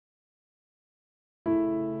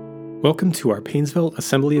Welcome to our Painesville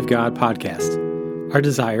Assembly of God podcast. Our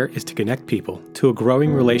desire is to connect people to a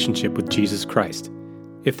growing relationship with Jesus Christ.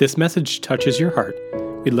 If this message touches your heart,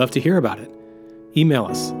 we'd love to hear about it. Email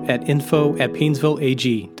us at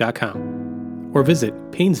info@painesvilleag.com or visit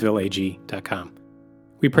painesvilleag.com.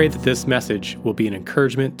 We pray that this message will be an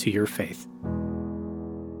encouragement to your faith.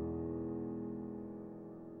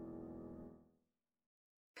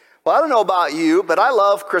 Well, I don't know about you, but I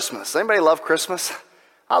love Christmas. Anybody love Christmas?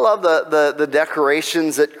 I love the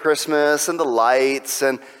decorations at Christmas and the lights.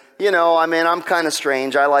 And, I'm kind of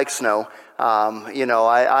strange. I like snow.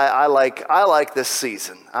 I like this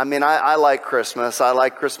season. I like Christmas. I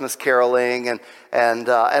like Christmas caroling. And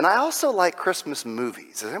I also like Christmas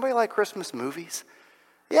movies. Does anybody like Christmas movies?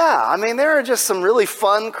 Yeah, there are just some really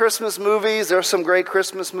fun Christmas movies. There are some great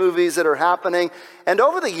Christmas movies that are happening. And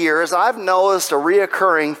over the years, I've noticed a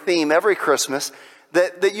reoccurring theme every Christmas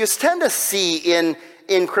that you tend to see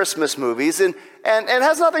in Christmas movies. And it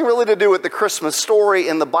has nothing really to do with the Christmas story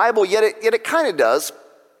in the Bible, yet it kind of does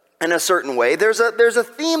in a certain way. There's a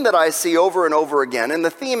theme that I see over and over again, and the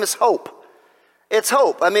theme is hope. It's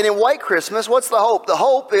hope. In White Christmas, what's the hope? The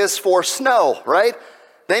hope is for snow, right?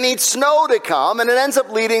 They need snow to come, and it ends up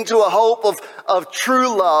leading to a hope of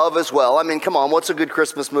true love as well. Come on, what's a good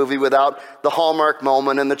Christmas movie without the Hallmark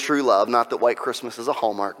moment and the true love? Not that White Christmas is a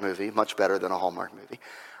Hallmark movie, much better than a Hallmark movie.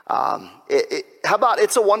 How about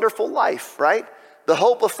It's a Wonderful Life, right? The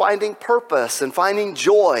hope of finding purpose and finding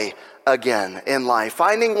joy again in life,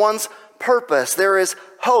 finding one's purpose. There is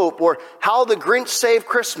hope. Or How the Grinch Saved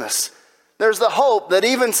Christmas. There's the hope that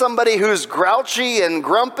even somebody who's grouchy and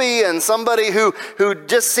grumpy and somebody who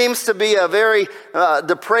just seems to be a very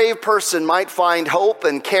depraved person might find hope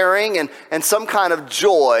and caring and some kind of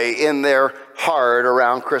joy in their heart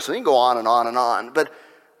around Christmas. You can go on and on and on.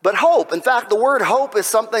 But hope, in fact, the word hope is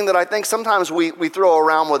something that I think sometimes we throw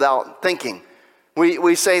around without thinking.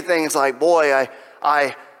 We say things like, boy,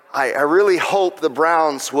 I really hope the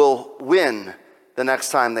Browns will win the next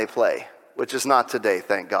time they play, which is not today,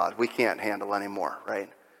 thank God. We can't handle anymore, right?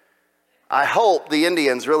 I hope the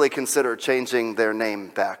Indians really consider changing their name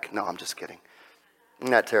back. No, I'm just kidding.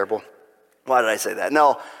 Isn't that terrible? Why did I say that?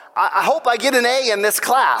 No. I hope I get an A in this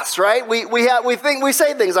class, right? We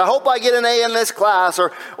say things. I hope I get an A in this class,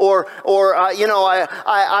 or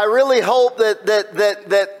I really hope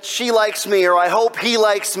that she likes me, or I hope he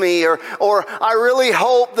likes me, or I really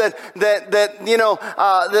hope that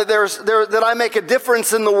I make a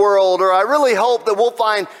difference in the world, or I really hope that we'll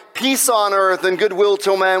find peace on earth and goodwill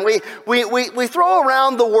to man. We throw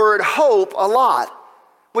around the word hope a lot.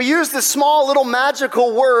 We use this small little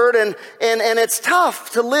magical word, and it's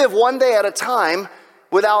tough to live one day at a time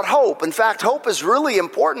without hope. In fact, hope is really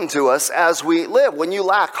important to us as we live. When you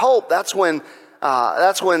lack hope, that's when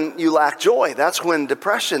you lack joy. That's when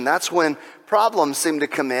depression, that's when problems seem to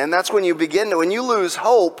come in. That's when when you lose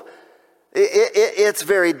hope, it's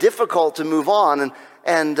very difficult to move on.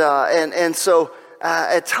 And so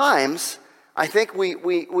at times, I think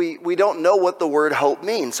we don't know what the word hope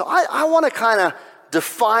means. So I want to kind of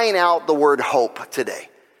define out the word hope today.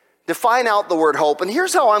 Define out the word hope. And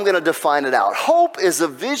here's how I'm going to define it out. Hope is a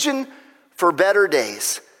vision for better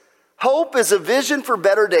days. Hope is a vision for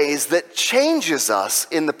better days that changes us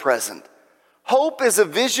in the present. Hope is a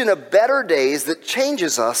vision of better days that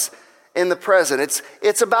changes us in the present.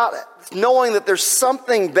 It's about knowing that there's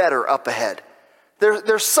something better up ahead.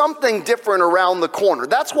 There's something different around the corner.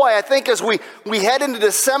 That's why I think as we head into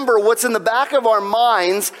December, what's in the back of our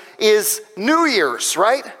minds is New Year's,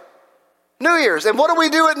 right? New Year's. And what do we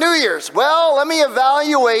do at New Year's? Well, let me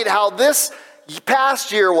evaluate how this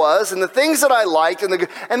past year was, and the things that I liked, and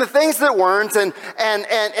the things that weren't, and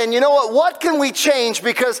you know what? What can we change?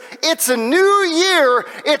 Because it's a new year,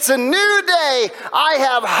 it's a new day. I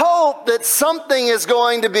have hope that something is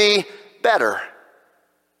going to be better.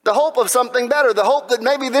 The hope of something better. The hope that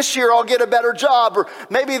maybe this year I'll get a better job, or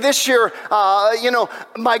maybe this year,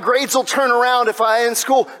 my grades will turn around if I'm in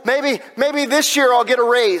school. Maybe this year I'll get a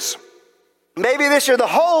raise. Maybe this year, the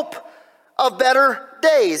hope of better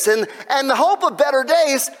days. And the hope of better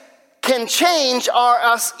days can change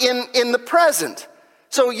us in the present.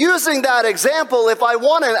 So using that example, if I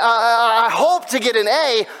hope to get an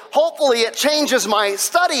A, hopefully it changes my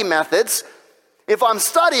study methods. If I'm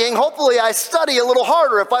studying, hopefully I study a little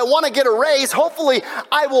harder. If I want to get a raise, hopefully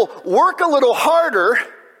I will work a little harder,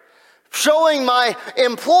 showing my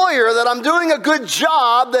employer that I'm doing a good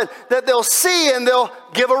job, that they'll see and they'll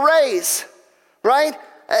give a raise, right?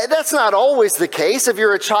 That's not always the case. If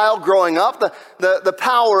you're a child growing up, the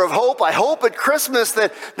power of hope. I hope at Christmas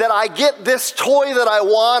that I get this toy that I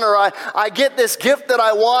want, or I get this gift that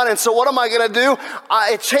I want. And so what am I going to do?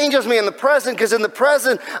 It changes me in the present, because in the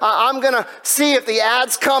present, I'm going to see if the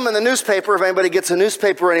ads come in the newspaper, if anybody gets a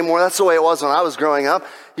newspaper anymore. That's the way it was when I was growing up.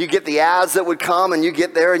 You get the ads that would come, and you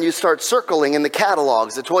get there and you start circling in the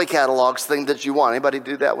catalogs, the toy catalogs, thing that you want. Anybody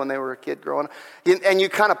do that when they were a kid growing up? And you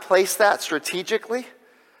kind of place that strategically.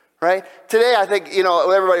 Right? Today, I think,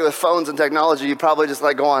 everybody with phones and technology, you probably just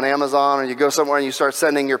go on Amazon, or you go somewhere and you start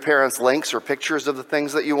sending your parents links or pictures of the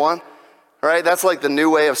things that you want. Right? That's like the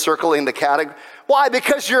new way of circling the category. Why?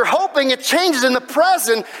 Because you're hoping it changes in the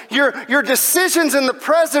present. Your decisions in the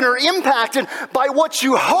present are impacted by what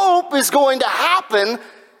you hope is going to happen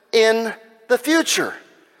in the future.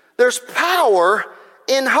 There's power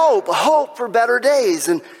in hope for better days.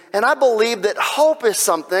 And I believe that hope is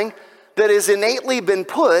something that has innately been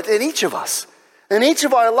put in each of us. In each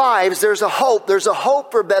of our lives, there's a hope. There's a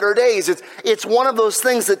hope for better days. It's one of those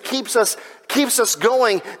things that keeps us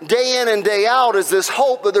going day in and day out, is this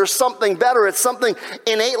hope that there's something better. It's something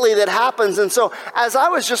innately that happens. And so as I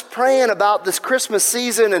was just praying about this Christmas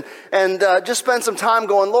season and just spent some time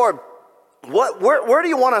going, Lord, where do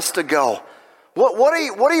you want us to go? What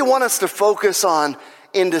do you want us to focus on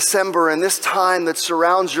in December, and this time that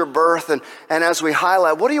surrounds your birth, and as we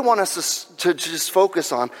highlight, what do you want us to just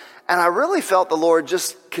focus on? And I really felt the Lord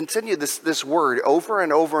just continue this word over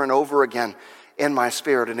and over and over again in my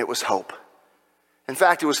spirit, and it was hope. In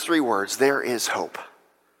fact, it was 3 words: there is hope.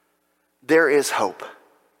 There is hope.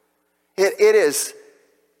 It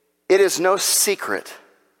is no secret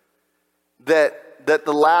that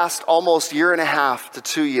the last almost year and a half to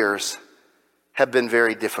 2 years have been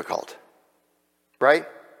very difficult. Right?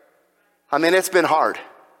 I mean, it's been hard.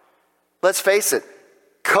 Let's face it,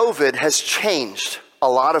 COVID has changed a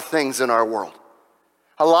lot of things in our world.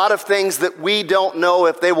 A lot of things that we don't know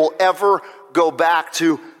if they will ever go back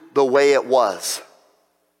to the way it was.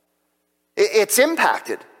 It's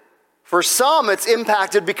impacted. For some, it's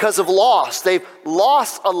impacted because of loss. They've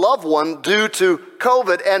lost a loved one due to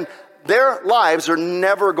COVID, and their lives are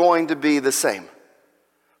never going to be the same.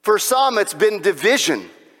 For some, it's been division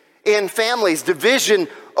in families, division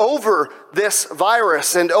over this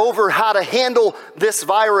virus and over how to handle this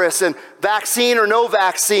virus, and vaccine or no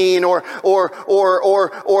vaccine, or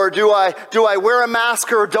do I wear a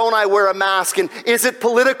mask or don't I wear a mask, and is it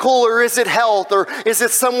political or is it health, or is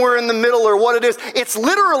it somewhere in the middle, or what it is. It's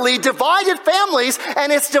literally divided families,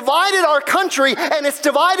 and it's divided our country, and it's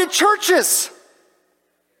divided churches.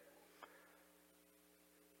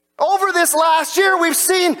 Over this last year, we've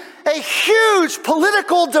seen a huge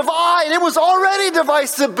political divide. It was already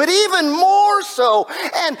divisive, but even more so.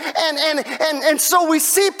 And so we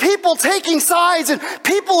see people taking sides, and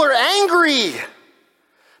people are angry.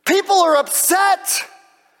 People are upset.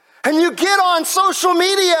 And you get on social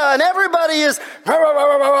media, and everybody is rah, rah,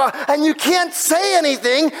 rah, rah, rah, and you can't say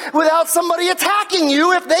anything without somebody attacking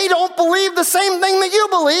you if they don't believe the same thing that you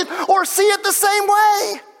believe or see it the same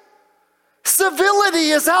way. Civility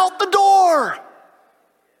is out the door.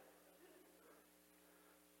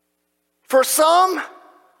 For some,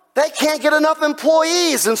 they can't get enough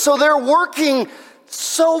employees, and so they're working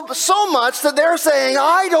so much that they're saying,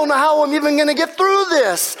 I don't know how I'm even going to get through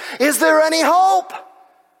this. Is there any hope?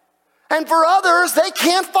 And for others, they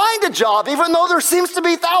can't find a job, even though there seems to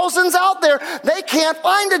be thousands out there. They can't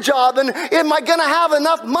find a job, and am I going to have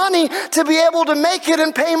enough money to be able to make it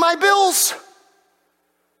and pay my bills?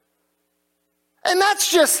 And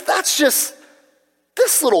that's just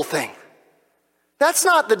this little thing. That's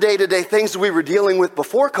not the day-to-day things we were dealing with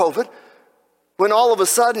before COVID. When all of a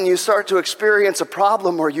sudden you start to experience a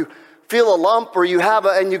problem, or you feel a lump, or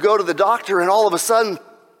and you go to the doctor, and all of a sudden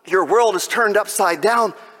your world is turned upside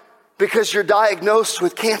down because you're diagnosed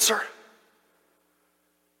with cancer.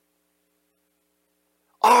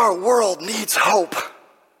 Our world needs hope.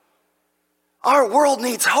 Our world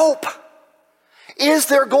needs hope. Is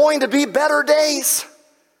there going to be better days?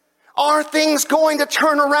 Are things going to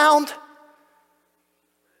turn around?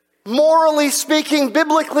 Morally speaking,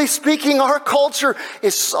 biblically speaking, our culture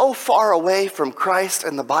is so far away from Christ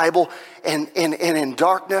and the Bible, and in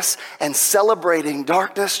darkness, and celebrating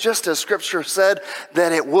darkness, just as Scripture said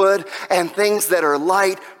that it would, and things that are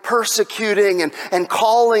light, persecuting and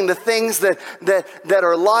calling the things that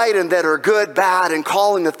are light and that are good bad, and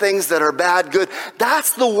calling the things that are bad good.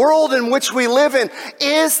 That's the world in which we live in.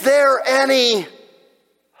 Is there any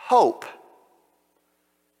hope?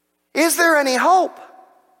 Is there any hope?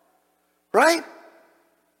 Right?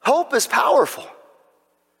 Hope is powerful.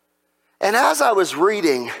 And as I was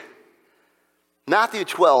reading Matthew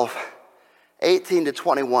 12, 18 to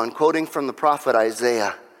 21, quoting from the prophet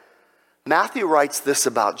Isaiah, Matthew writes this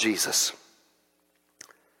about Jesus.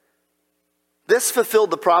 This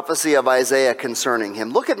fulfilled the prophecy of Isaiah concerning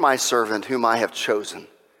him. Look at my servant whom I have chosen.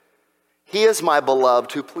 He is my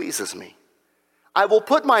beloved who pleases me. I will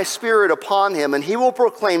put my spirit upon him, and he will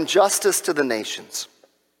proclaim justice to the nations.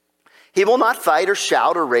 He will not fight or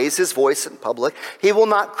shout or raise his voice in public. He will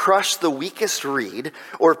not crush the weakest reed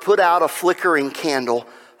or put out a flickering candle.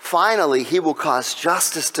 Finally, he will cause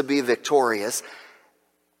justice to be victorious.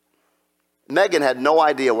 Megan had no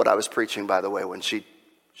idea what I was preaching, by the way, when she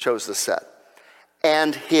chose the set.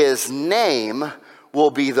 And his name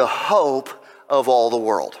will be the hope of all the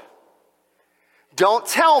world. Don't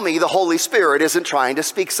tell me the Holy Spirit isn't trying to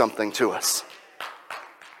speak something to us.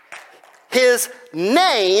 His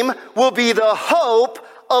name will be the hope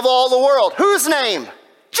of all the world. Whose name?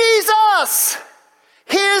 Jesus!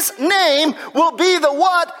 His name will be the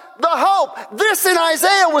what? The hope. This in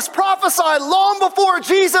Isaiah was prophesied long before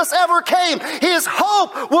Jesus ever came. His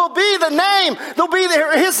hope will be the name.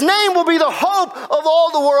 His name will be the hope of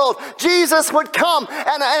all the world. Jesus would come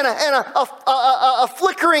and a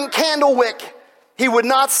flickering candle wick he would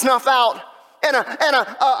not snuff out. And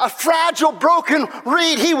a fragile, broken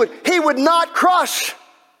reed he would not crush.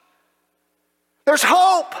 There's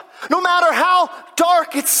hope. No matter how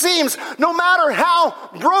dark it seems, no matter how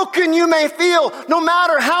broken you may feel, no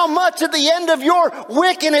matter how much at the end of your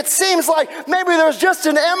wick and it seems like maybe there's just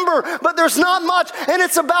an ember, but there's not much and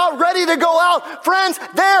it's about ready to go out. Friends,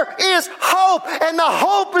 there is hope, and the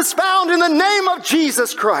hope is found in the name of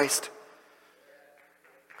Jesus Christ.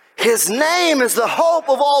 His name is the hope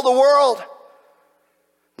of all the world.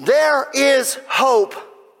 There is hope.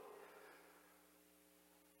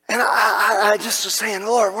 And I just was saying,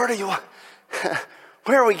 Lord, where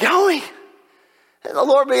are we going? And the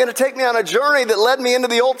Lord began to take me on a journey that led me into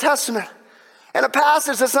the Old Testament. And a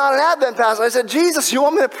passage that's not an Advent passage. I said, Jesus, you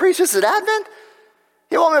want me to preach this at Advent?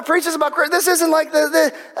 You want me to preach this about Christmas? This isn't like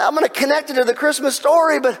I'm going to connect it to the Christmas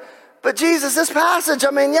story, but Jesus, this passage,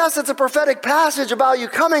 I mean, yes, it's a prophetic passage about you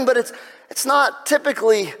coming, but it's not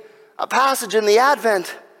typically a passage in the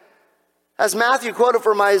Advent. As Matthew quoted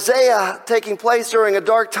from Isaiah, taking place during a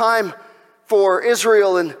dark time for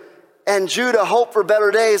Israel and Judah, hope for better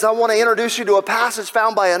days, I want to introduce you to a passage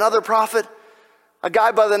found by another prophet, a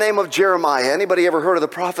guy by the name of Jeremiah. Anybody ever heard of the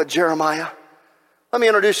prophet Jeremiah? Let me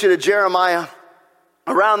introduce you to Jeremiah.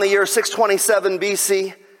 Around the year 627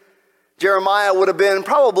 BC, Jeremiah would have been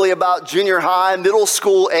probably about junior high, middle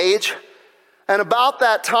school age. And about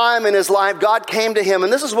that time in his life, God came to him,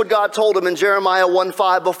 and this is what God told him in Jeremiah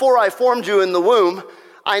 1:5. Before I formed you in the womb,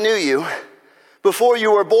 I knew you. Before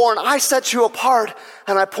you were born, I set you apart,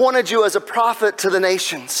 and I appointed you as a prophet to the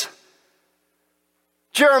nations.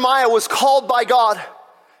 Jeremiah was called by God.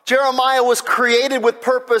 Jeremiah was created with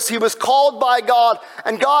purpose. He was called by God,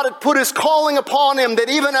 and God had put his calling upon him that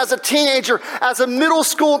even as a teenager, as a middle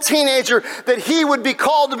school teenager, that he would be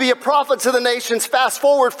called to be a prophet to the nations. Fast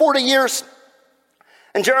forward 40 years.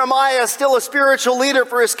 And Jeremiah is still a spiritual leader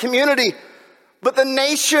for his community. But the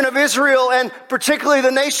nation of Israel, and particularly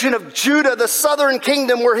the nation of Judah, the southern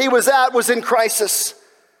kingdom where he was at, was in crisis.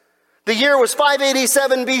 The year was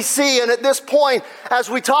 587 BC, and at this point, as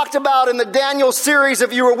we talked about in the Daniel series,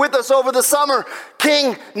 if you were with us over the summer,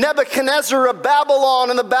 King Nebuchadnezzar of Babylon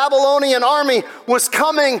and the Babylonian army was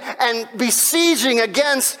coming and besieging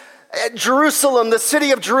against Jerusalem, the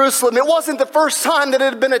city of Jerusalem. It wasn't the first time that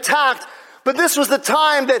it had been attacked, but this was the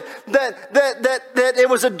time that it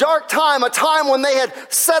was a dark time, a time when they had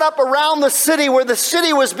set up around the city where the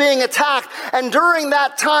city was being attacked. And during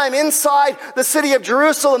that time, inside the city of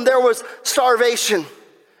Jerusalem, there was starvation.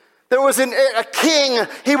 There was a king.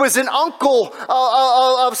 He was an uncle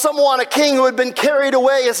of someone, a king who had been carried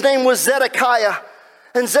away. His name was Zedekiah.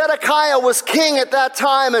 And Zedekiah was king at that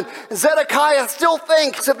time, and Zedekiah still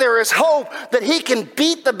thinks that there is hope that he can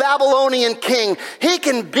beat the Babylonian king. He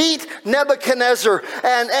can beat Nebuchadnezzar,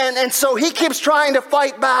 and so he keeps trying to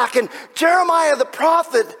fight back. And Jeremiah the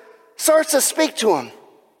prophet starts to speak to him.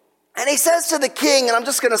 And he says to the king, and I'm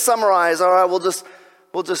just going to summarize, all right, we'll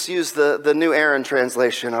just use the New Aaron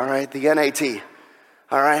translation, all right, the NAT,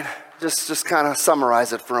 all right? Just kind of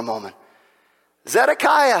summarize it for a moment.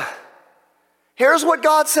 Zedekiah, here's what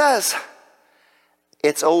God says.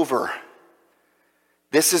 It's over.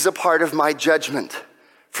 This is a part of my judgment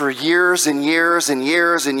for years and years and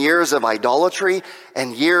years and years of idolatry,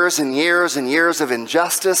 and years and years and years of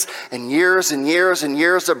injustice, and years and years and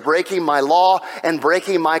years of breaking my law and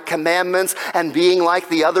breaking my commandments and being like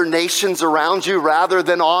the other nations around you rather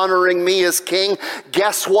than honoring me as king,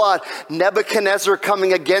 guess what? Nebuchadnezzar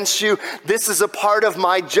coming against you, this is a part of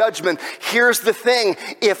my judgment. Here's the thing.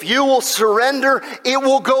 If you will surrender, it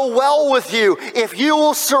will go well with you. If you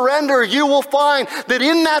will surrender, you will find that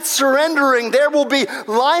in that surrendering, there will be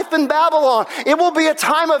life in Babylon. It will be a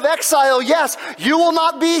time of exile. Yes, you will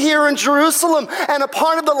not be here in Jerusalem and a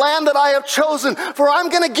part of the land that I have chosen, for I'm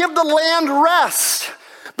going to give the land rest.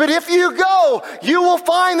 But if you go, you will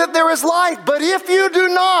find that there is life. But if you do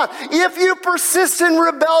not, if you persist in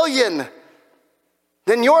rebellion,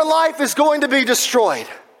 then your life is going to be destroyed.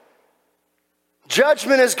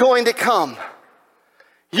 Judgment is going to come.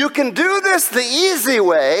 You can do this the easy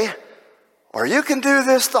way, or you can do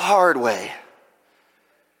this the hard way.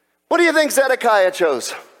 What do you think Zedekiah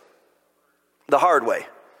chose? The hard way.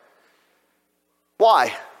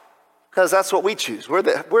 Why? Because that's what we choose.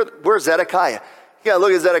 We're Zedekiah. You gotta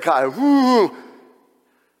look at Zedekiah. Ooh,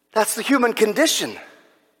 that's the human condition.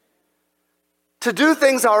 To do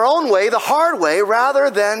things our own way, the hard way, rather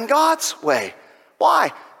than God's way.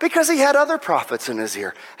 Why? Because he had other prophets in his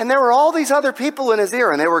ear. And there were all these other people in his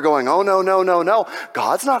ear. And they were going, oh, no, no, no, no.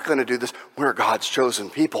 God's not going to do this. We're God's chosen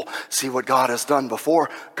people. See what God has done before.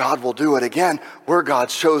 God will do it again. We're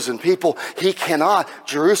God's chosen people. He cannot.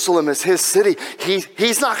 Jerusalem is his city.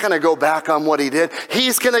 He's not going to go back on what he did.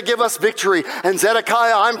 He's going to give us victory. And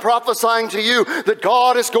Zedekiah, I'm prophesying to you that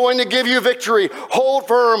God is going to give you victory. Hold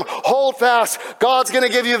firm. Hold fast. God's going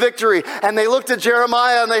to give you victory. And they looked at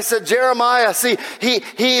Jeremiah and they said, Jeremiah, see,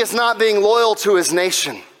 he is not being loyal to his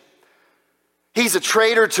nation. He's a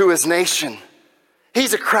traitor to his nation.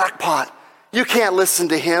 He's a crackpot. You can't listen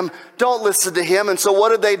to him. Don't listen to him. And so what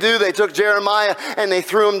did they do? They took Jeremiah and they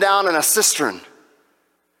threw him down in a cistern.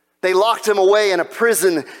 They locked him away in a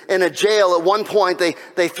prison, in a jail. At one point,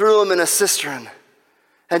 they threw him in a cistern.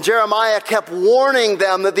 And Jeremiah kept warning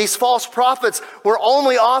them that these false prophets were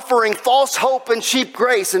only offering false hope and cheap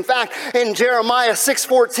grace. In fact, in Jeremiah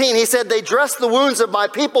 6:14, he said, they dress the wounds of my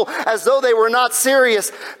people as though they were not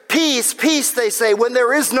serious. Peace, peace, they say, when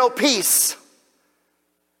there is no peace.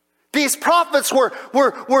 These prophets were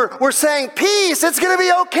saying, peace, it's going to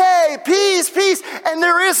be okay. Peace, peace, and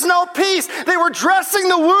there is no peace. They were dressing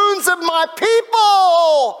the wounds of my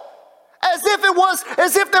people. As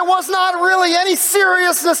if there was not really any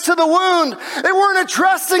seriousness to the wound. They weren't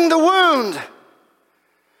addressing the wound.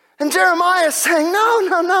 And Jeremiah is saying,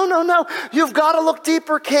 no. You've got to look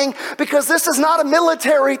deeper, king, because this is not a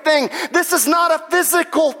military thing. This is not a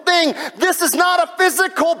physical thing. This is not a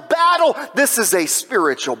physical battle. This is a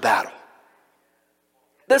spiritual battle.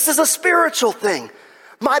 This is a spiritual thing.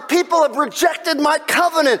 My people have rejected my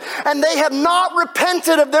covenant, and they have not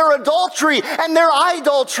repented of their adultery and their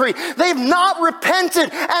idolatry. They've not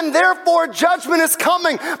repented, and therefore judgment is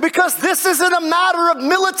coming, because this isn't a matter of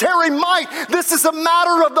military might. This is a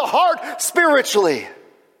matter of the heart spiritually.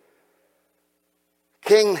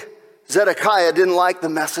 King Zedekiah didn't like the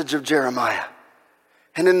message of Jeremiah.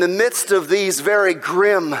 And in the midst of these very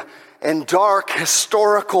grim and dark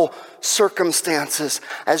historical circumstances,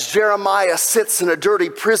 as Jeremiah sits in a dirty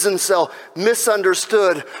prison cell,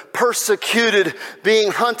 misunderstood, persecuted, being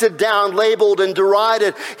hunted down, labeled and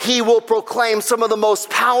derided, he will proclaim some of the most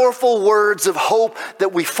powerful words of hope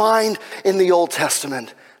that we find in the Old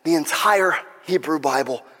Testament, the entire Hebrew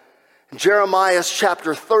Bible. Jeremiah's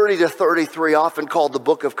chapter 30 to 33, often called the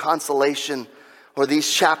book of consolation, or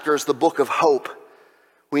these chapters, the book of hope.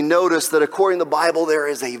 We notice that according to the Bible, there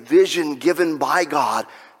is a vision given by God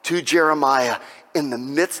to Jeremiah in the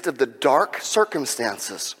midst of the dark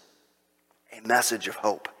circumstances. A message of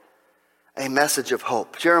hope. A message of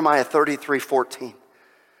hope. Jeremiah 33:14.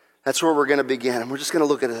 That's where we're going to begin. And we're just going to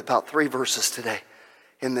look at about 3 verses today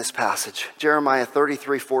in this passage. Jeremiah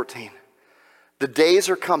 33:14. The days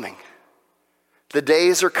are coming. The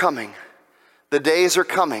days are coming. The days are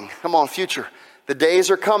coming. Come on, future. The days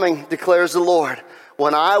are coming, declares the Lord,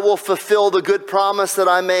 when I will fulfill the good promise that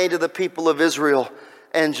I made to the people of Israel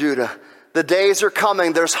and Judah. The days are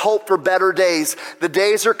coming. There's hope for better days. The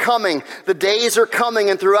days are coming. The days are coming.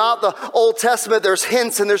 And throughout the Old Testament, there's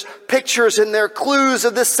hints and there's pictures and there are clues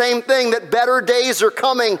of this same thing, that better days are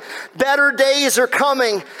coming. Better days are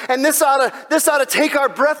coming. And this ought to take our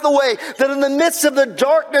breath away, that in the midst of the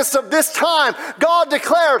darkness of this time, God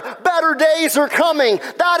declared, better days are coming.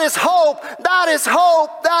 That is hope. That is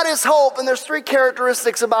hope. That is hope. And there's 3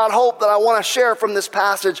 characteristics about hope that I want to share from this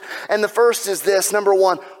passage. And the first is this. Number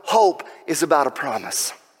 1, hope is about a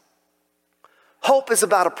promise. Hope is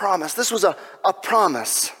about a promise. This was a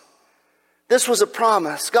promise. This was a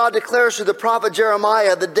promise. God declares through the prophet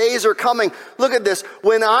Jeremiah, the days are coming. Look at this.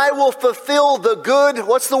 When I will fulfill the good,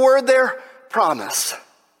 what's the word there? Promise.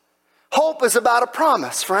 Hope is about a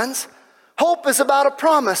promise, friends. Hope is about a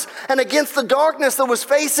promise. And against the darkness that was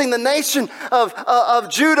facing the nation of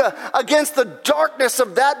Judah, against the darkness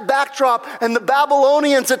of that backdrop and the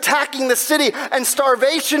Babylonians attacking the city and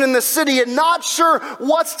starvation in the city and not sure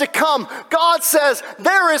what's to come, God says,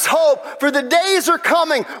 there is hope, for the days are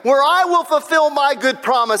coming where I will fulfill my good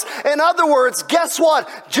promise. In other words, guess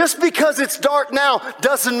what? Just because it's dark now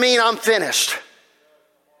doesn't mean I'm finished.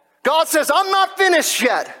 God says, I'm not finished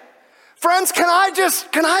yet. Friends, can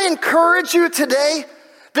I encourage you today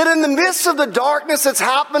that in the midst of the darkness that's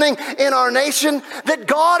happening in our nation, that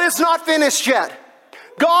God is not finished yet.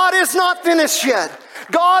 God is not finished yet.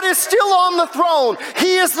 God is still on the throne.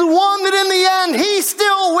 He is the one that in the end, He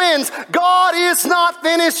still wins. God is not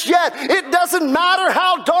finished yet. It doesn't matter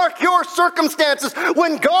how dark your circumstances.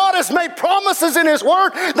 When God has made promises in His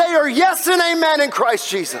Word, they are yes and amen in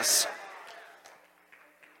Christ Jesus.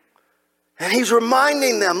 And He's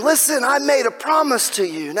reminding them, listen, I made a promise to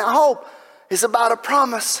you. Now, hope is about a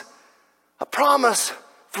promise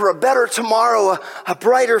for a better tomorrow, a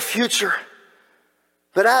brighter future.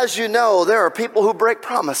 But as you know, there are people who break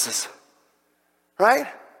promises, right?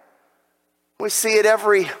 We see it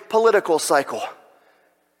every political cycle.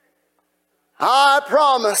 I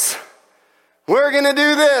promise we're going to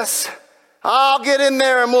do this. I'll get in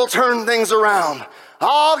there and we'll turn things around.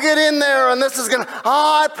 I'll get in there and this is going to,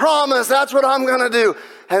 I promise that's what I'm going to do.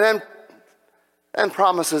 And then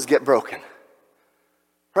promises get broken.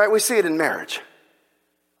 Right? We see it in marriage.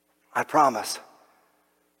 I promise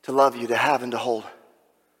to love you, to have and to hold.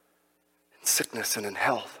 In sickness and in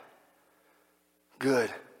health. Good.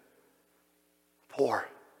 Poor.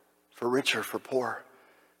 For richer, for poor.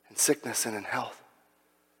 In sickness and in health.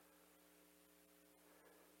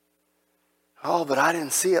 Oh, but I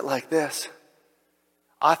didn't see it like this.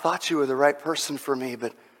 I thought you were the right person for me,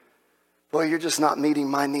 but boy, you're just not meeting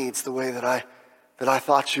my needs the way that I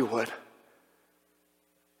thought you would.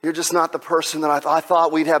 You're just not the person that I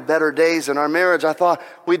thought we'd have better days in our marriage. I thought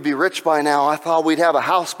we'd be rich by now. I thought we'd have a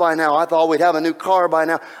house by now. I thought we'd have a new car by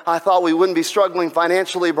now. I thought we wouldn't be struggling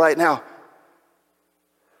financially right now.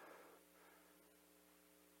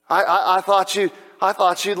 I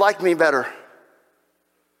thought you'd like me better.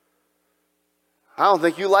 I don't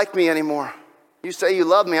think you like me anymore. You say you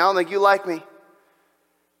love me. I don't think you like me.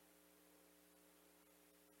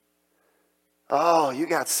 Oh, you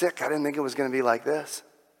got sick. I didn't think it was going to be like this.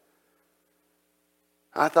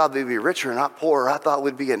 I thought we'd be richer, not poorer. I thought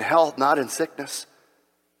we'd be in health, not in sickness.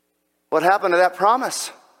 What happened to that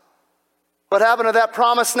promise? What happened to that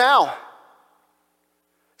promise now?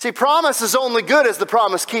 See, promise is only good as the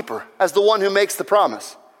promise keeper, as the one who makes the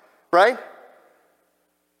promise, right?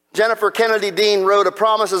 Jennifer Kennedy Dean wrote, a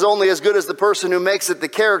promise is only as good as the person who makes it. The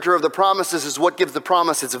character of the promises is what gives the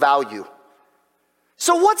promise its value.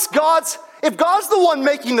 So if God's the one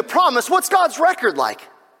making the promise, what's God's record like?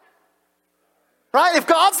 Right? If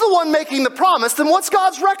God's the one making the promise, then what's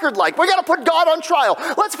God's record like? We got to put God on trial.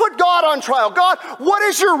 Let's put God on trial. God, what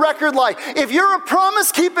is your record like? If you're a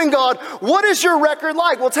promise-keeping God, what is your record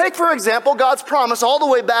like? Well, take, for example, God's promise all the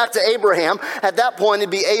way back to Abraham. At that point, it'd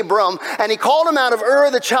be Abram. And He called him out of Ur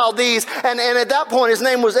of the Chaldees. And at that point, his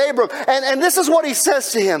name was Abram. And this is what He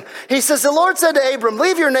says to him. He says, the Lord said to Abram,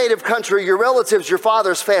 leave your native country, your relatives, your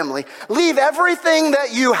father's family. Leave everything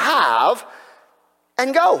that you have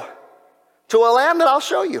and go to a land that I'll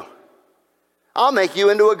show you. I'll make you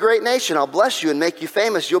into a great nation. I'll bless you and make you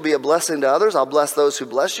famous. You'll be a blessing to others. I'll bless those who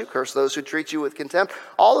bless you, curse those who treat you with contempt.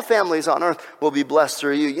 All the families on earth will be blessed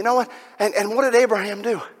through you. You know what? And what did Abraham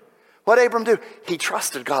do? What did Abram do? He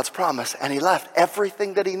trusted God's promise and he left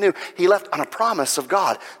everything that he knew. He left on a promise of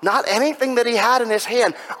God. Not anything that he had in his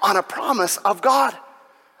hand, on a promise of God.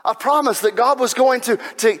 A promise that God was going to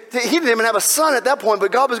he didn't even have a son at that point,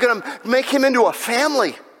 but God was going to make him into a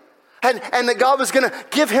family. And that God was going to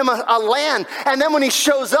give him a land. And then when he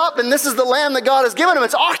shows up, and this is the land that God has given him,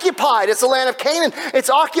 it's occupied. It's the land of Canaan. It's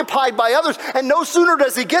occupied by others. And no sooner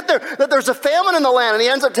does he get there that there's a famine in the land. And he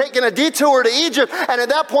ends up taking a detour to Egypt. And at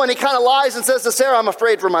that point, he kind of lies and says to Sarah, I'm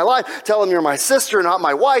afraid for my life. Tell him you're my sister, not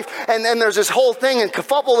my wife. And then there's this whole thing and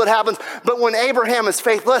kerfuffle that happens. But when Abraham is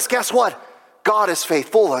faithless, guess what? God is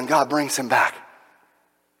faithful and God brings him back.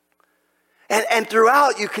 And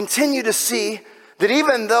throughout, you continue to see that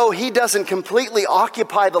even though he doesn't completely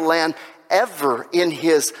occupy the land, ever in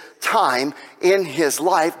his time, in his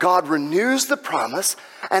life, God renews the promise.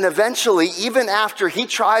 And eventually, even after he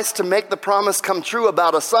tries to make the promise come true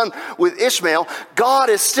about a son with Ishmael, God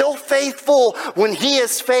is still faithful when he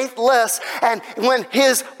is faithless. And when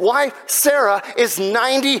his wife Sarah is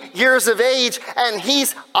 90 years of age and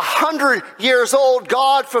he's 100 years old,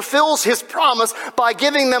 God fulfills his promise by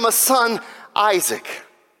giving them a son, Isaac.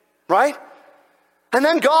 Right? And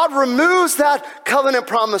then God removes that covenant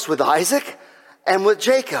promise with Isaac and with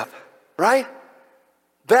Jacob. Right?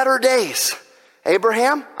 Better days.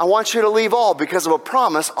 Abraham, I want you to leave all because of a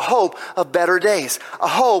promise, a hope of better days, a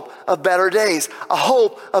hope of better days, a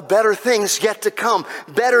hope of better things yet to come,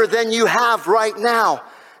 better than you have right now.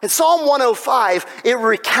 In Psalm 105, it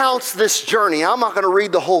recounts this journey. I'm not going to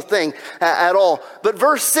read the whole thing at all. But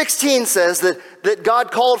verse 16 says that God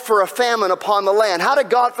called for a famine upon the land. How did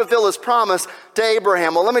God fulfill his promise to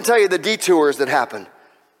Abraham? Well, let me tell you the detours that happened.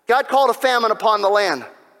 God called a famine upon the land.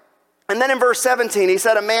 And then in verse 17, he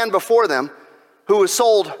said a man before them who was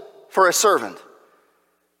sold for a servant.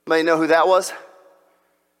 Anybody know who that was? A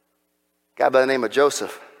guy by the name of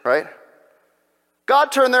Joseph, right?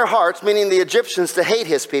 God turned their hearts, meaning the Egyptians, to hate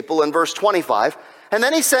his people in verse 25. And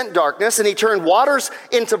then he sent darkness, and he turned waters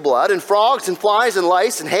into blood, and frogs and flies and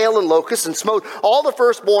lice and hail and locusts, and smote all the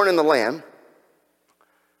firstborn in the land.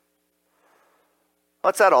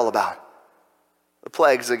 What's that all about? The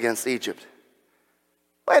plagues against Egypt.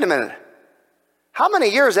 Wait a minute. How many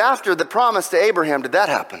years after the promise to Abraham did that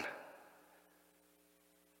happen?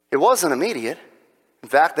 It wasn't immediate. In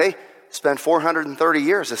fact, they spent 430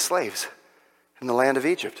 years as slaves in the land of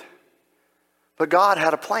Egypt. But God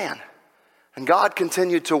had a plan, and God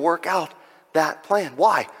continued to work out that plan.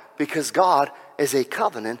 Why? Because God is a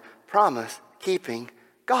covenant, promise-keeping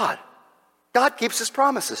God. God keeps his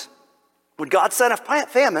promises. When God sent a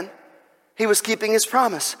famine, he was keeping his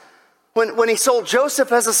promise. When he sold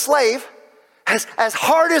Joseph as a slave, as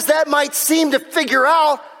hard as that might seem to figure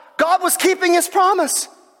out, God was keeping his promise.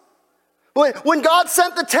 When God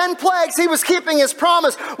sent the 10 plagues, he was keeping his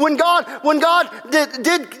promise. When they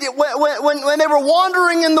were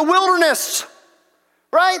wandering in the wilderness,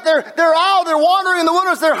 right? They're out, they're wandering in the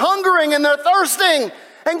wilderness, they're hungering and they're thirsting.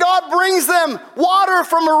 And God brings them water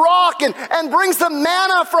from a rock and brings them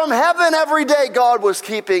manna from heaven every day. God was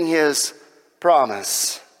keeping his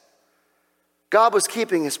promise. God was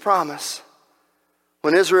keeping his promise.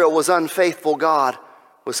 When Israel was unfaithful, God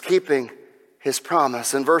was keeping his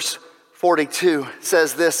promise. And verse 42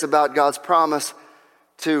 says this about God's promise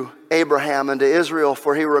to Abraham and to Israel,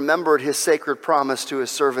 for he remembered his sacred promise to his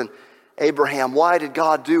servant Abraham. Why did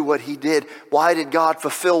God do what he did? Why did God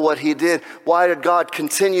fulfill what he did? Why did God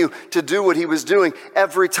continue to do what he was doing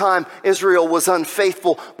every time Israel was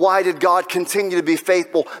unfaithful? Why did God continue to be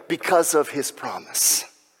faithful? Because of his promise.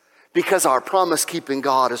 Because our promise-keeping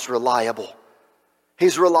God is reliable.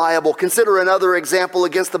 He's reliable. Consider another example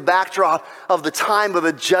against the backdrop of the time of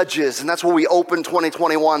the judges. And that's where we opened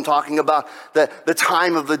 2021, talking about the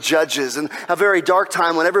time of the judges. And a very dark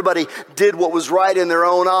time when everybody did what was right in their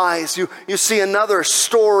own eyes. You see another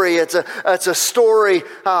story. It's a story in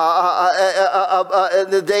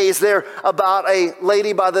the days there about a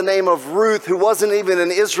lady by the name of Ruth who wasn't even an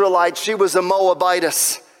Israelite. She was a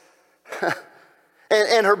Moabitess.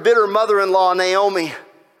 and her bitter mother-in-law, Naomi.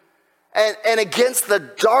 And against the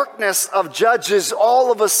darkness of Judges,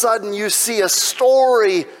 all of a sudden you see a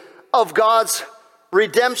story of God's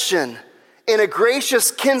redemption in a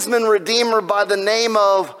gracious kinsman redeemer by the name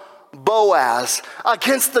of Boaz.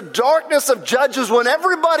 Against the darkness of Judges, when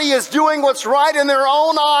everybody is doing what's right in their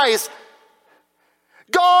own eyes,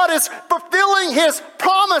 God is fulfilling his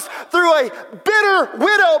promise through a bitter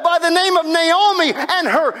widow by the name of Naomi and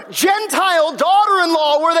her Gentile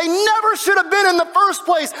daughter-in-law, where they never should have been in the first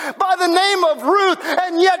place, by the name of Ruth.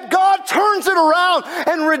 And yet God turns it around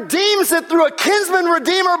and redeems it through a kinsman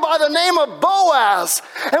redeemer by the name of Boaz.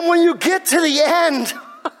 And when you get to the end,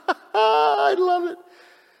 I love it.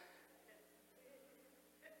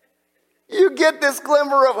 You get this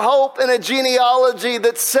glimmer of hope in a genealogy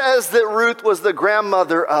that says that Ruth was the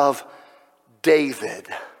grandmother of David.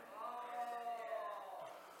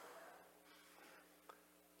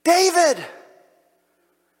 David,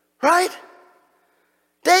 right?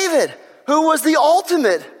 David, who was the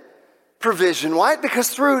ultimate provision, right?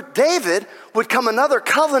 Because through David would come another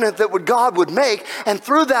covenant that God would make, and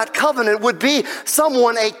through that covenant would be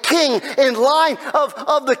someone, a king in line of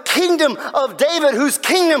the kingdom of David, whose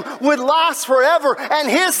kingdom would last forever.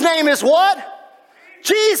 And his name is what?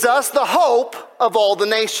 Jesus, the hope of all the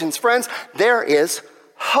nations. Friends, there is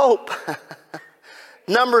hope.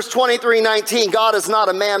 Numbers 23:19, God is not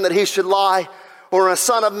a man that he should lie, or a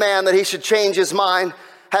son of man that he should change his mind?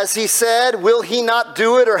 Has he said, will he not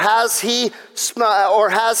do it? Or has he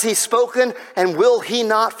spoken, and will he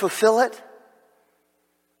not fulfill it?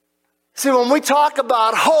 See, when we talk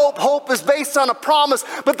about hope, hope is based on a promise,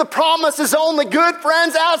 but the promise is only good,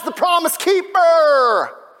 friends, as the promise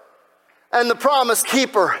keeper. And the promise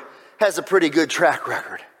keeper has a pretty good track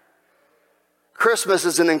record. Christmas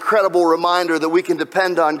is an incredible reminder that we can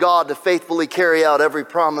depend on God to faithfully carry out every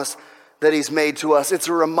promise that he's made to us. It's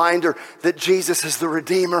a reminder that Jesus is the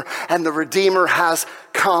Redeemer, and the Redeemer has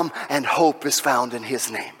come, and hope is found in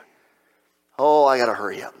his name. Oh, I gotta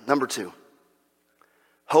hurry up. Number 2,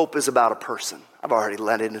 hope is about a person. I've already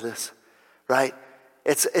led into this, right?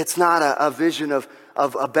 It's not a vision of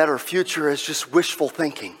a better future. It's just wishful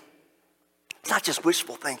thinking. It's not just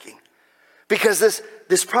wishful thinking, because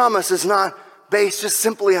this promise is not based just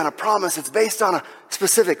simply on a promise. It's based on a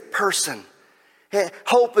specific person.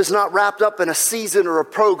 Hope is not wrapped up in a season or a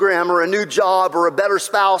program or a new job or a better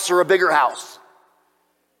spouse or a bigger house.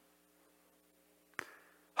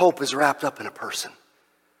 Hope is wrapped up in a person.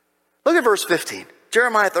 Look at verse 15.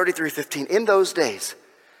 Jeremiah 33:15. In those days,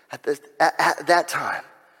 at that time,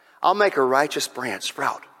 I'll make a righteous branch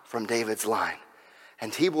sprout from David's line,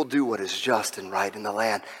 and he will do what is just and right in the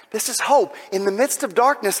land. This is hope. In the midst of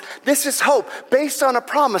darkness, this is hope based on a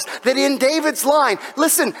promise that in David's line,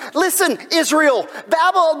 listen, Israel,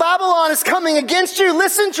 Babylon is coming against you.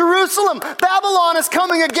 Listen, Jerusalem, Babylon is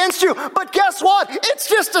coming against you. But guess what? It's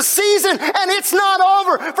just a season, and it's not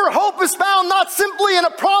over. For hope is found not simply in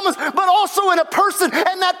a promise, but also in a person.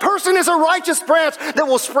 And that person is a righteous branch that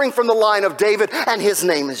will spring from the line of David, and his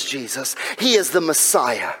name is Jesus. He is the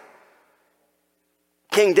Messiah.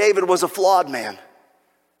 King David was a flawed man.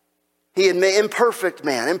 He had made imperfect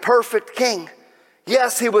king.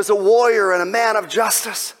 Yes, he was a warrior and a man of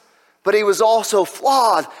justice, but he was also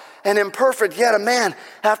flawed and imperfect, yet a man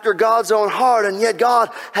after God's own heart. And yet God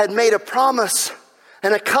had made a promise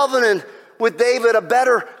and a covenant with David, a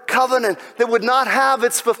better covenant that would not have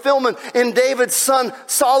its fulfillment in David's son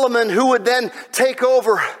Solomon, who would then take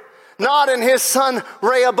over. Not in his son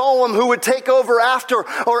Rehoboam, who would take over after,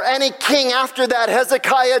 or any king after that,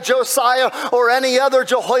 Hezekiah, Josiah, or any other,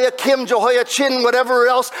 Jehoiakim, Jehoiachin, whatever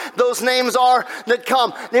else those names are that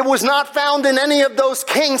come. It was not found in any of those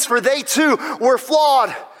kings, for they too were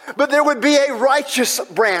flawed. But there would be a righteous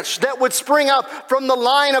branch that would spring up from the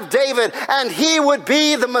line of David, and he would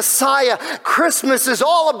be the Messiah. Christmas is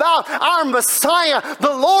all about our Messiah,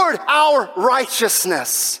 the Lord, our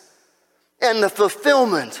righteousness, and the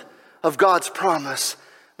fulfillment of God's promise.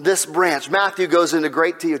 This branch, Matthew goes into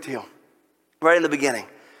great detail right in the beginning.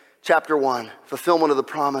 Chapter 1, fulfillment of the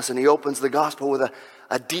promise, and he opens the gospel with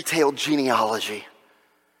a detailed genealogy.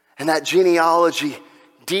 And that genealogy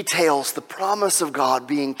details the promise of God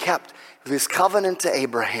being kept with his covenant to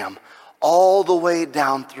Abraham, all the way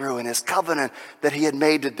down through, in his covenant that he had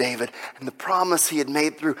made to David, and the promise he had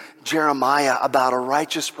made through Jeremiah about a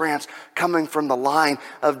righteous branch coming from the line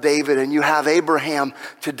of David. And you have Abraham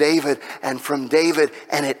to David, and from David,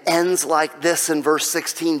 and it ends like this in verse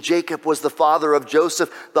 16. Jacob was the father of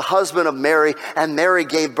Joseph, the husband of Mary, and Mary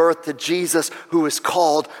gave birth to Jesus, who is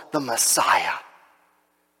called the Messiah.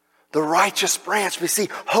 The righteous branch. We see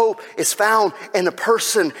hope is found in the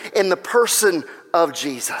person of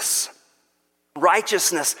Jesus.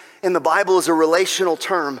 Righteousness in the Bible is a relational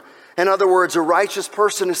term. In other words, a righteous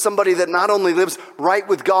person is somebody that not only lives right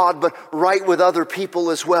with God, but right with other people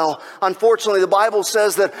as well. Unfortunately, the Bible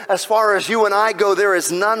says that as far as you and I go, there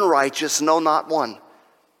is none righteous, no, not one.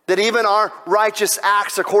 That even our righteous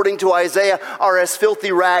acts, according to Isaiah, are as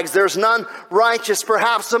filthy rags. There's none righteous.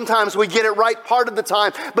 Perhaps sometimes we get it right part of the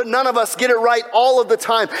time, but none of us get it right all of the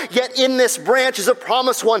time. Yet in this branch is a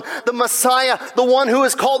promised one, the Messiah, the one who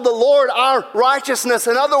is called the Lord, our righteousness.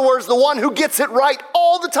 In other words, the one who gets it right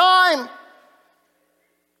all the time.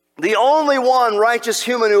 The only one righteous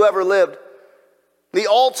human who ever lived. The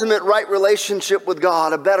ultimate right relationship with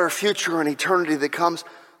God, a better future and eternity that comes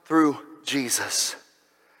through Jesus.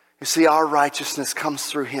 You see, our righteousness comes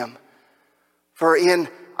through him. For in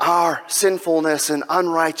our sinfulness and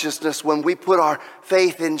unrighteousness, when we put our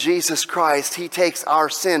faith in Jesus Christ, he takes our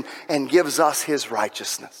sin and gives us his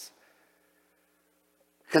righteousness.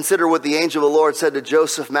 Consider what the angel of the Lord said to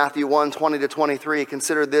Joseph, Matthew 1:20-23.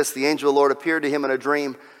 Consider this, the angel of the Lord appeared to him in a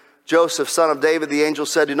dream. Joseph, son of David, the angel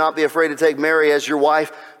said, do not be afraid to take Mary as your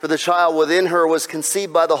wife, for the child within her was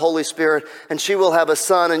conceived by the Holy Spirit, and she will have a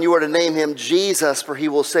son, and you are to name him Jesus, for he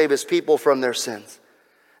will save his people from their sins.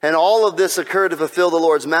 And all of this occurred to fulfill the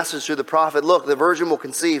Lord's message through the prophet. Look, the virgin will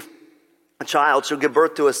conceive a child, she'll give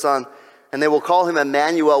birth to a son, and they will call him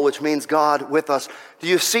Emmanuel, which means God with us. Do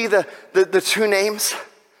you see the two names?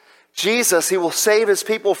 Jesus, he will save his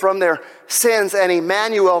people from their sins, and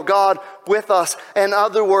Emmanuel, God with us. In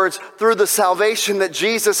other words, through the salvation that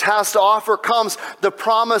Jesus has to offer comes the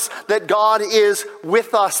promise that God is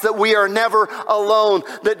with us, that we are never alone,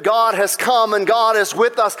 that God has come and God is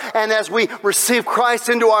with us. And as we receive Christ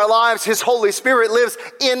into our lives, his Holy Spirit lives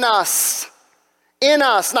in us. In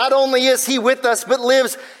us. Not only is he with us, but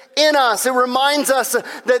lives in us. It reminds us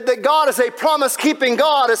that God is a promise-keeping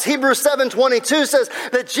God, as Hebrews 7:22 says,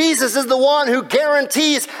 that Jesus is the one who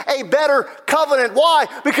guarantees a better covenant. Why?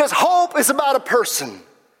 Because hope is about a person.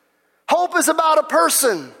 Hope is about a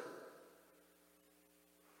person.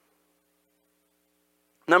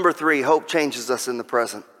 Number 3, hope changes us in the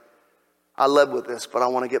present. I led with this, but I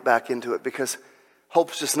want to get back into it because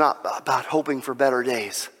hope's just not about hoping for better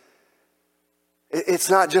days. It's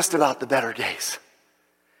not just about the better days.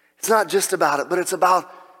 It's not just about it, but it's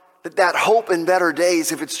about that hope in better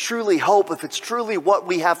days. If it's truly hope, if it's truly what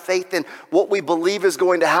we have faith in, what we believe is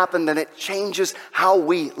going to happen, then it changes how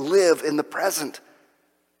we live in the present.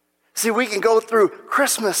 See, we can go through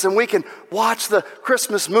Christmas and we can watch the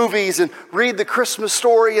Christmas movies and read the Christmas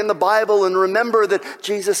story in the Bible and remember that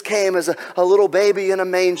Jesus came as a little baby in a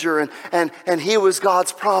manger and he was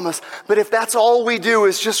God's promise. But if that's all we do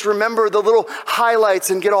is just remember the little highlights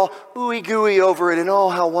and get all ooey gooey over it and oh,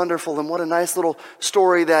 how wonderful and what a nice little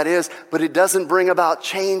story that is, but it doesn't bring about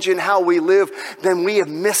change in how we live, then we have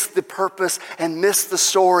missed the purpose and missed the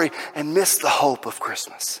story and missed the hope of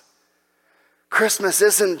Christmas. Christmas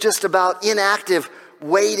isn't just about inactive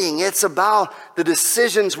waiting. It's about the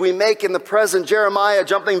decisions we make in the present. Jeremiah,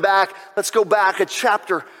 jumping back, let's go back a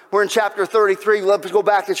chapter. We're in chapter 33. Let's go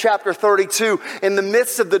back to chapter 32. In the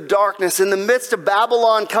midst of the darkness, in the midst of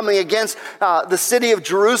Babylon coming against the city of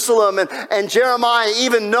Jerusalem, and Jeremiah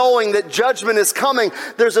even knowing that judgment is coming,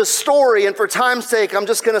 there's a story, and for time's sake, I'm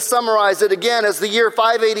just going to summarize it again as the year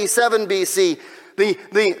 587 BC.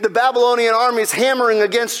 The Babylonian army is hammering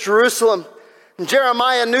against Jerusalem. And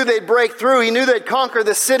Jeremiah knew they'd break through. He knew they'd conquer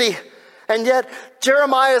the city. And yet,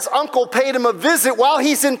 Jeremiah's uncle paid him a visit while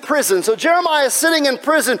he's in prison. So Jeremiah's sitting in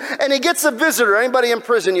prison, and he gets a visitor. Anybody in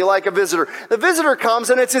prison, you like a visitor. The visitor comes,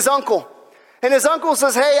 and it's his uncle. And his uncle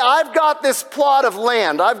says, hey, I've got this plot of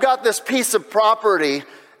land. I've got this piece of property,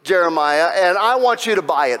 Jeremiah, and I want you to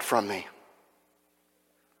buy it from me.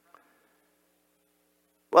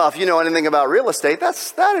 Well, if you know anything about real estate,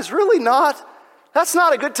 that's not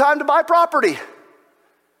a good time to buy property,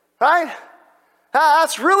 right?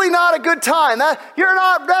 That's really not a good time.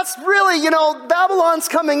 That's really, Babylon's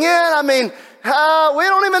coming in. I mean, we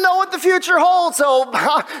don't even know what the future holds. So,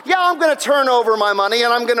 I'm going to turn over my money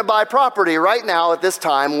and I'm going to buy property right now at this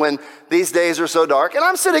time when these days are so dark. And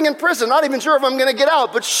I'm sitting in prison, not even sure if I'm going to get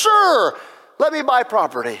out, but sure, let me buy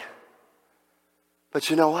property. But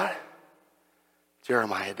you know what?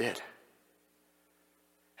 Jeremiah did.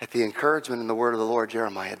 At the encouragement and the word of the Lord,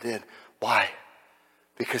 Jeremiah did. Why?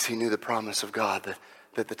 Because he knew the promise of God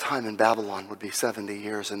that the time in Babylon would be 70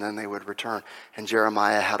 years and then they would return. And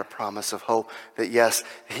Jeremiah had a promise of hope that yes,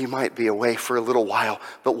 he might be away for a little while,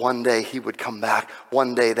 but one day he would come back.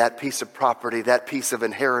 One day that piece of property, that piece of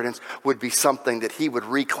inheritance would be something that he would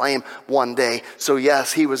reclaim one day. So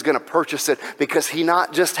yes, he was going to purchase it because he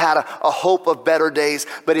not just had a hope of better days,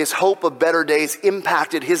 but his hope of better days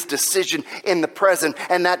impacted his decision in the present.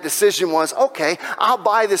 And that decision was, okay, I'll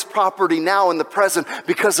buy this property now in the present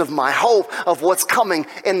because of my hope of what's coming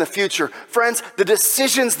in the future. Friends, the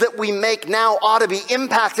decisions that we make now ought to be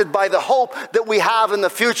impacted by the hope that we have in the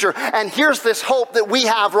future. And here's this hope that we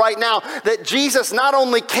have right now, that Jesus not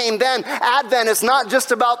only came then, Advent is not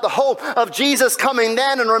just about the hope of Jesus coming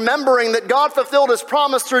then and remembering that God fulfilled his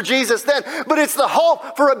promise through Jesus then, but it's the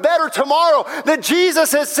hope for a better tomorrow that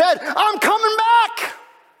Jesus has said, I'm coming back.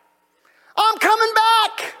 I'm coming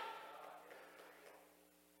back.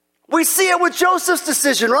 We see it with Joseph's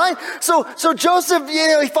decision, right? So Joseph,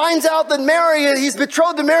 he finds out that Mary, he's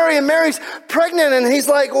betrothed to Mary and Mary's pregnant and he's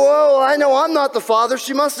like, whoa, I know I'm not the father.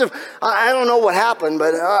 She must have, I don't know what happened,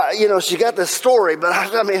 but, she got this story. But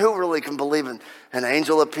I mean, who really can believe in an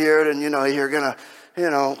angel appeared and, you're going to,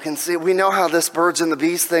 can see, we know how this birds and the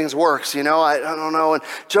bees things works, I don't know. And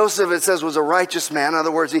Joseph, it says, was a righteous man. In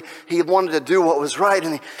other words, he wanted to do what was right.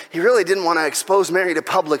 And he really didn't want to expose Mary to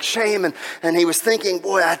public shame. And he was thinking,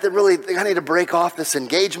 boy, I think I need to break off this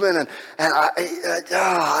engagement. And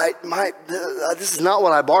this is not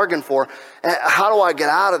what I bargained for. how do I get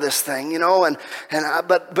out of this thing,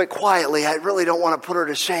 but quietly, I really don't want to put her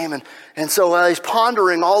to shame. And so he's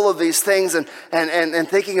pondering all of these things and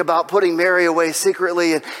thinking about putting Mary away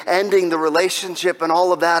secretly and ending the relationship and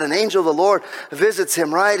all of that. An angel of the Lord visits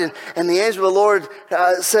him, right? And the angel of the Lord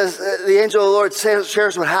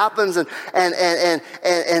shares what happens and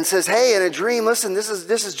says, hey, in a dream, listen, this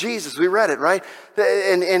is Jesus. We read it, right?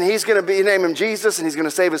 And he's going to name him Jesus, and he's going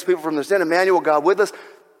to save his people from their sin. Emmanuel, God with us.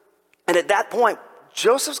 And at that point,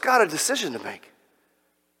 Joseph's got a decision to make,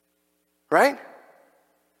 right?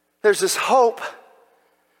 There's this hope.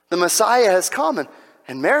 The Messiah has come,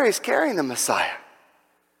 and Mary's carrying the Messiah.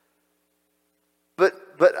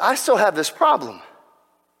 But I still have this problem.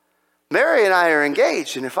 Mary and I are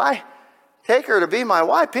engaged, and if I take her to be my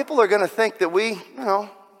wife, people are going to think that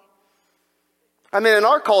in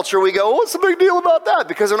our culture, we go, what's the big deal about that?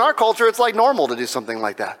 Because in our culture, it's like normal to do something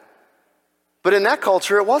like that. But in that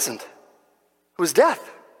culture, it wasn't. It was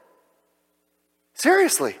death.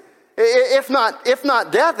 Seriously. If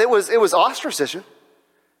not death, it was ostracism.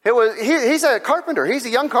 He's a carpenter. He's a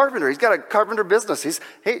young carpenter. He's got a carpenter business.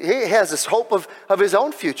 He has this hope of his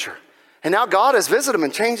own future. And now God has visited him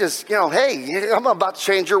and changes, hey, I'm about to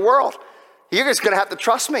change your world. You're just going to have to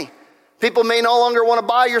trust me. People may no longer want to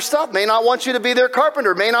buy your stuff, may not want you to be their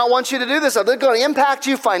carpenter, may not want you to do this. They're going to impact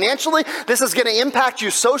you financially. This is going to impact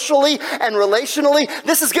you socially and relationally.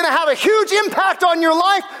 This is going to have a huge impact on your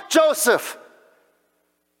life, Joseph.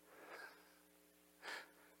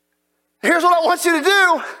 Here's what I want you to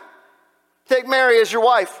do. Take Mary as your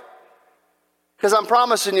wife. Because I'm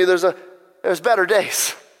promising you there's better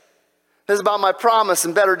days. This is about my promise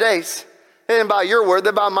and better days. It ain't about your word,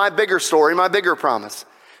 they're about my bigger story, my bigger promise.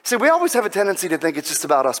 See, we always have a tendency to think it's just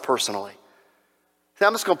about us personally. See,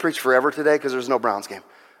 I'm just going to preach forever today because there's no Browns game.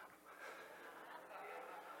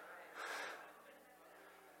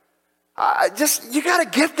 You got to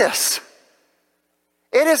get this.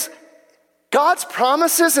 It is God's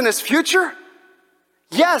promises in his future.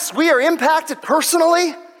 Yes, we are impacted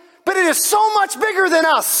personally, but it is so much bigger than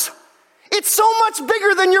us. It's so much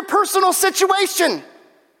bigger than your personal situation.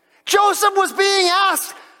 Joseph was being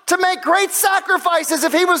asked to make great sacrifices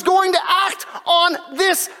if he was going to act on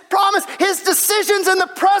this promise. His decisions in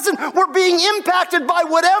the present were being impacted by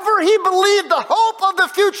whatever he believed the hope of the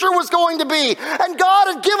future was going to be. And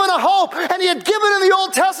God had given a hope, and he had given in the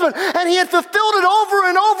Old Testament, and he had fulfilled it over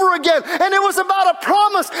and over again. And it was about a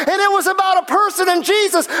promise, and it was about a person in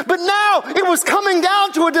Jesus. But now it was coming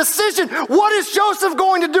down to a decision. What is Joseph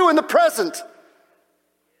going to do in the present?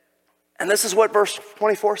 And this is what verse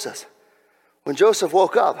 24 says. When Joseph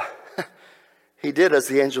woke up, he did as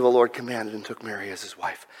the angel of the Lord commanded and took Mary as his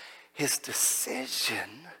wife. His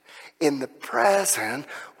decision in the present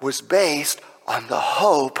was based on the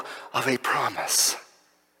hope of a promise.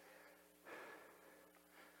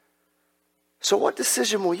 So what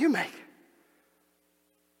decision will you make?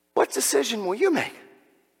 What decision will you make?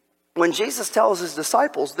 When Jesus tells his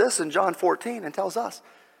disciples this in John 14 and tells us,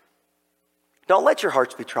 don't let your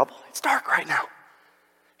hearts be troubled. It's dark right now.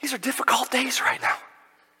 These are difficult days right now.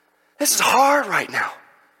 This is hard right now.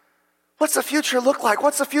 What's the future look like?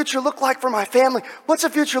 What's the future look like for my family? What's the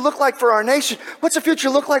future look like for our nation? What's the future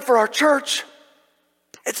look like for our church?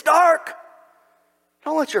 It's dark.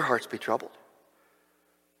 Don't let your hearts be troubled.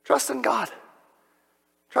 Trust in God.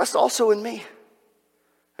 Trust also in me.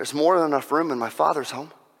 There's more than enough room in my Father's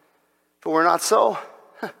home. If it were not so,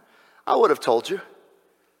 I would have told you.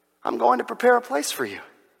 I'm going to prepare a place for you.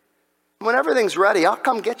 When everything's ready, I'll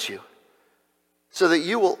come get you so that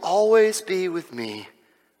you will always be with me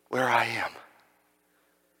where I am.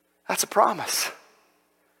 That's a promise.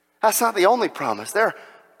 That's not the only promise. There are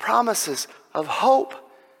promises of hope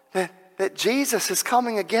that Jesus is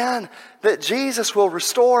coming again, that Jesus will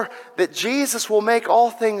restore, that Jesus will make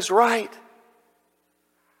all things right.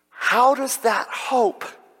 How does that hope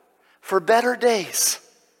for better days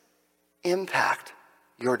impact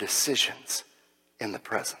your decisions in the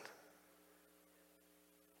present?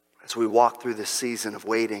 As we walk through this season of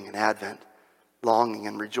waiting and Advent, longing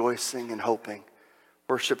and rejoicing and hoping,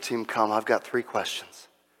 worship team, come. I've got 3 questions.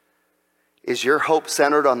 Is your hope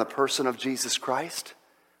centered on the person of Jesus Christ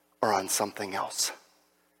or on something else?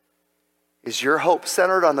 Is your hope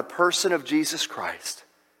centered on the person of Jesus Christ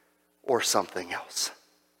or something else?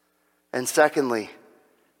 And secondly,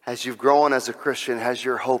 as you've grown as a Christian, has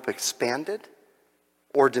your hope expanded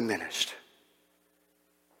or diminished?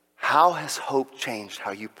 How has hope changed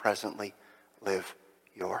how you presently live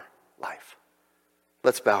your life?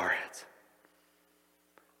 Let's bow our heads.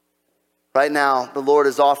 Right now, the Lord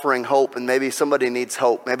is offering hope, and maybe somebody needs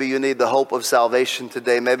hope. Maybe you need the hope of salvation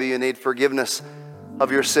today. Maybe you need forgiveness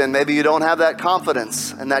of your sin. Maybe you don't have that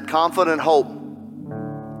confidence and that confident hope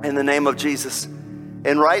in the name of Jesus.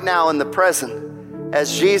 And right now in the present,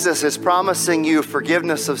 as Jesus is promising you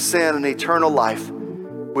forgiveness of sin and eternal life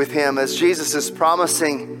with him, as Jesus is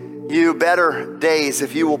promising you better days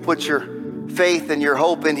if you will put your faith and your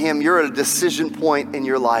hope in him, you're at a decision point in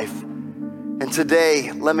your life. And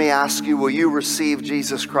today, let me ask you, will you receive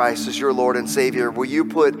Jesus Christ as your Lord and Savior? Will you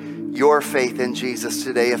put your faith in Jesus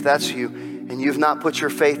today? If that's you, and you've not put your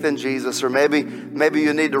faith in Jesus, or maybe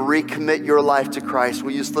you need to recommit your life to Christ,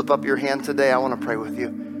 will you slip up your hand today? I want to pray with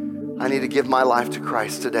you. I need to give my life to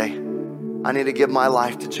Christ today. I need to give my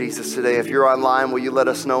life to Jesus today. If you're online, will you let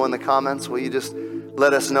us know in the comments? Will you just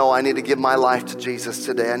let us know, I need to give my life to Jesus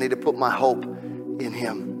today. I need to put my hope in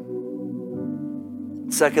him.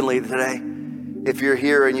 Secondly, today, if you're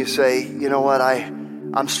here and you say, you know what,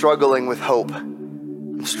 I'm struggling with hope.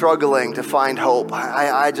 I'm struggling to find hope.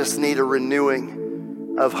 I just need a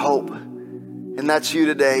renewing of hope. And that's you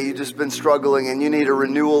today. You've just been struggling and you need a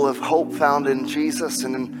renewal of hope found in Jesus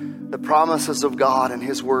and in the promises of God and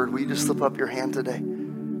his word. Will you just slip up your hand today?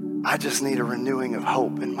 I just need a renewing of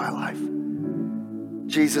hope in my life.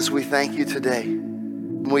 Jesus, we thank you today.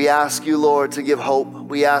 We ask you, Lord, to give hope.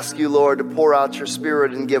 We ask you, Lord, to pour out your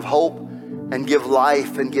Spirit and give hope and give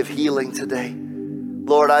life and give healing today.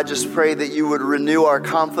 Lord, I just pray that you would renew our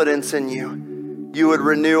confidence in you. You would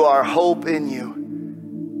renew our hope in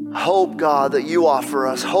you. Hope, God, that you offer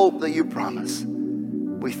us. Hope that you promise.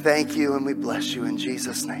 We thank you and we bless you in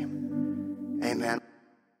Jesus' name. Amen.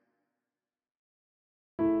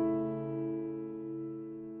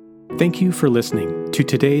 Thank you for listening to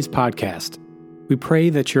today's podcast. We pray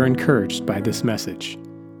that you're encouraged by this message.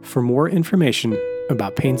 For more information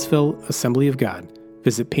about Painesville Assembly of God,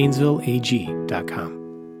 visit painesvilleag.com.